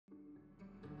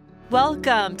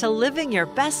Welcome to living your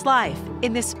best life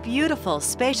in this beautiful,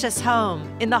 spacious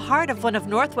home in the heart of one of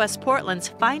Northwest Portland's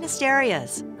finest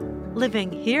areas.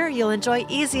 Living here, you'll enjoy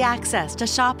easy access to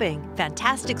shopping,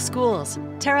 fantastic schools,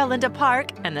 Terra Linda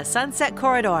Park, and the Sunset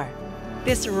Corridor.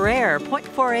 This rare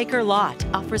 0.4-acre lot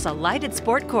offers a lighted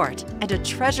sport court and a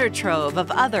treasure trove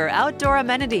of other outdoor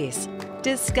amenities.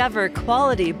 Discover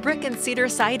quality brick and cedar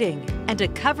siding and a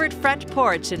covered front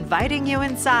porch inviting you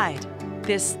inside.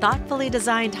 This thoughtfully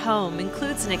designed home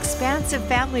includes an expansive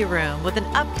family room with an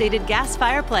updated gas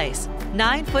fireplace,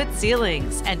 9-foot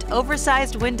ceilings, and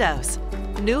oversized windows.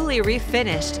 Newly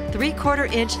refinished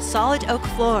 3/4-inch solid oak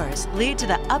floors lead to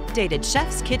the updated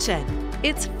chef's kitchen.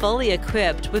 It's fully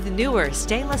equipped with newer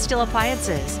stainless steel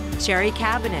appliances, cherry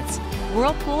cabinets,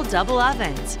 Whirlpool double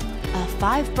ovens, a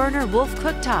 5-burner Wolf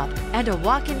cooktop, and a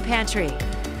walk-in pantry.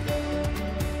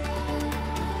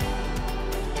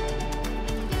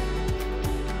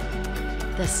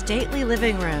 The stately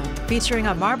living room, featuring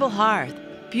a marble hearth,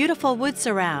 beautiful wood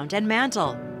surround and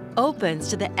mantel, opens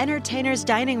to the entertainer's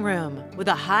dining room with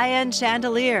a high-end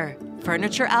chandelier,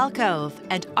 furniture alcove,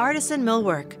 and artisan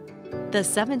millwork. The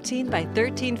 17 by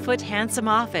 13-foot handsome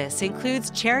office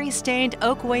includes cherry-stained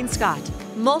oak wainscot,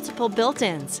 multiple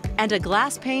built-ins, and a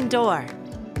glass pane door.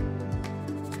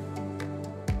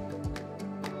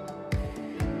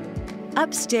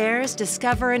 Upstairs,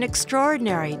 discover an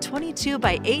extraordinary 22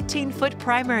 by 18-foot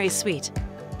primary suite,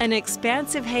 an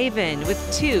expansive haven with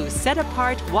 2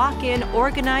 set-apart walk-in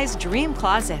organized dream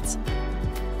closets.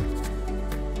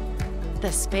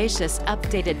 The spacious,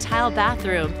 updated tile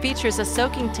bathroom features a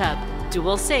soaking tub,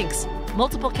 dual sinks,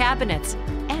 multiple cabinets,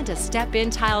 and a step-in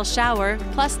tile shower,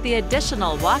 plus the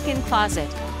additional walk-in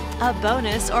closet. A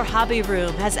bonus or hobby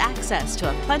room has access to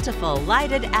a plentiful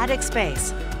lighted attic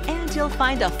space. And you'll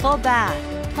find a full bath,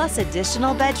 plus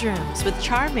additional bedrooms with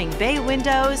charming bay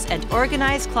windows and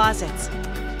organized closets.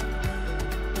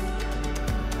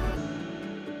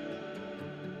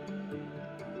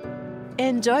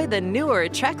 Enjoy the newer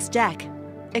trex deck,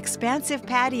 expansive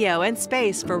patio and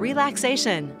space for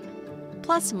relaxation,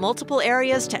 plus multiple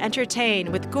areas to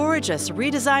entertain with gorgeous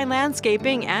redesigned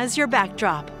landscaping as your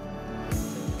backdrop.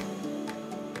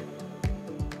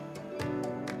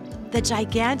 The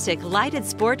gigantic lighted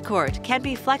sport court can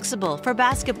be flexible for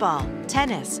basketball,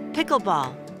 tennis,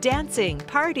 pickleball, dancing,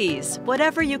 parties,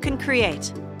 whatever you can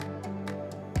create.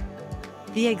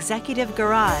 The executive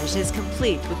garage is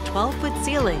complete with 12-foot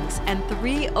ceilings and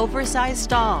 3 oversized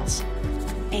stalls.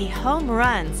 A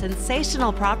home-run,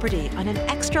 sensational property on an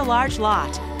extra-large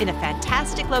lot in a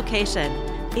fantastic location.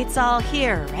 It's all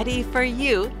here, ready for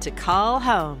you to call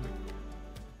home.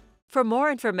 For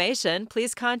more information,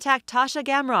 please contact Tascha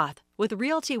Gamroth with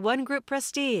Realty One Group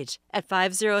Prestige at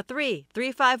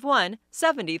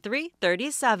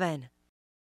 503-351-7337.